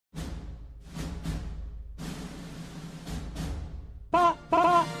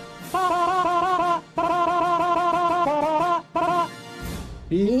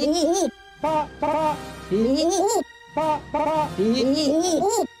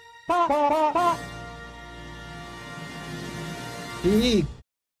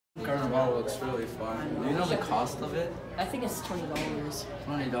Carnival looks really fun. Do you know the cost of it? I think it's $20.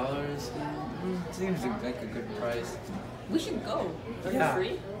 $20? Seems like a good price. We should go. Are Yeah. you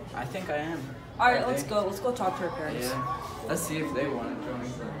free? I think I am. Alright, Are let's they? go. Let's go talk to our parents. Yeah. Let's see if they want to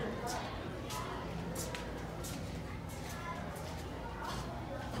join.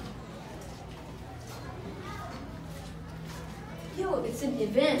 Yo, it's an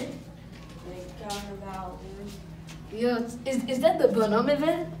event. Like Carnival, dude. Yo, is that the Bonhomme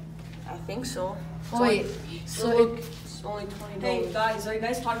event? I think so. Oh, wait, so It's only $20. Hey guys, are you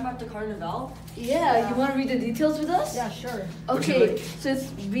guys talking about the Carnival? yeah, you want to read the details with us? Yeah, sure. Okay, so it's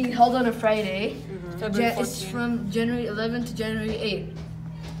being held on a Friday. February It's 14th. from January 11th to January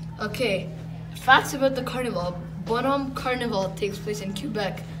 8th. Okay, facts about the carnival. Bonhomme Carnival takes place in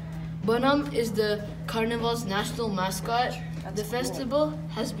Quebec. Bonhomme is the carnival's national mascot. The festival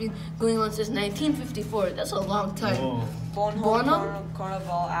has been going on since 1954. That's a long time. Bonhomme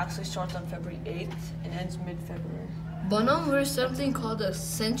Carnival actually starts on February 8th and ends mid-February. Bonhomme wears something called a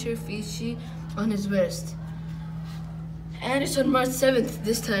centrifuge on his wrist. And it's on March 7th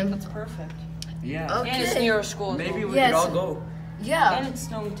this time. That's perfect. Yeah. Okay. And it's near our school. Maybe we Yes. could all go. Yeah. And it's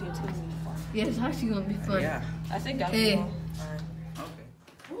snowing too. It's gonna be fun. Yeah, it's actually gonna be fun. Yeah. I think I Hey. will. Okay.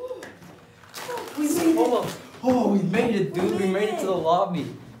 Oh, we made it, dude. We made it to the lobby.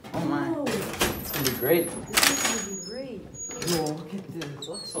 Oh my. It's gonna be great. This is gonna be great. Yo, look at this. It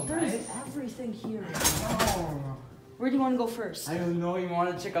looks so There's nice. everything here. Oh. Where do you want to go first? I don't know. You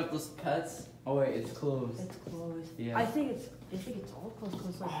want to check out those pets? Oh wait, it's closed. It's closed. Yeah. I think it's all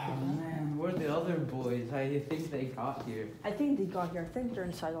closed. Like Oh man, where are the other boys? How do you think they got here? I think they got here. I think they're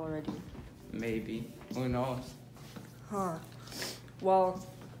inside already. Maybe. Who knows? Huh. Well,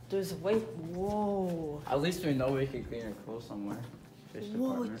 there's wait. Whoa. At least we know we can clean our clothes somewhere. Fish Whoa,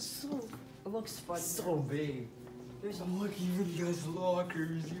 department. it's so. It looks fun. so big. There's a. Look, even has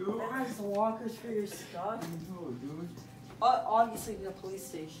lockers, yo. It has lockers for your stuff. No, dude. Obviously, the police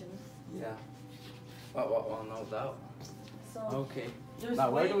station. Yeah. Well, no doubt. So Okay. there's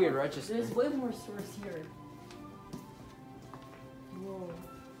Now, where way do we more- register? There's way more stores here. Whoa.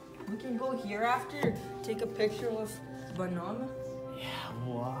 We can go here after. Take a picture with Bonhomme. Yeah,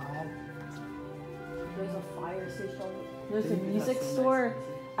 what? There's a fire station. There's a Dude, that's music so nice. store.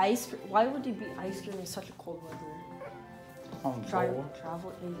 Ice. Why would you be ice cream in such a cold weather? Travel.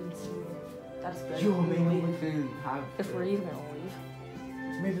 Travel agency. That's good. Yo, maybe we can have. If we're even gonna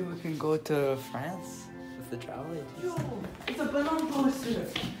leave. Maybe we can go to France with the travel agency. Yo, it's a banana poster.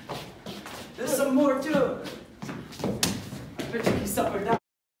 There's some more too. I bet you can stop her down.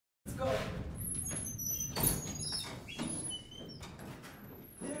 Let's go.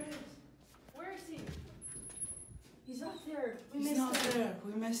 There it is. Where is he? He's not there. We He's missed not him. there.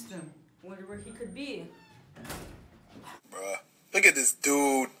 We missed him. Wonder where he could be. Bruh, look at this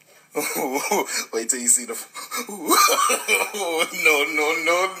dude. Wait till you see the. No, no,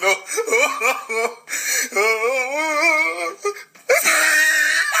 no, no.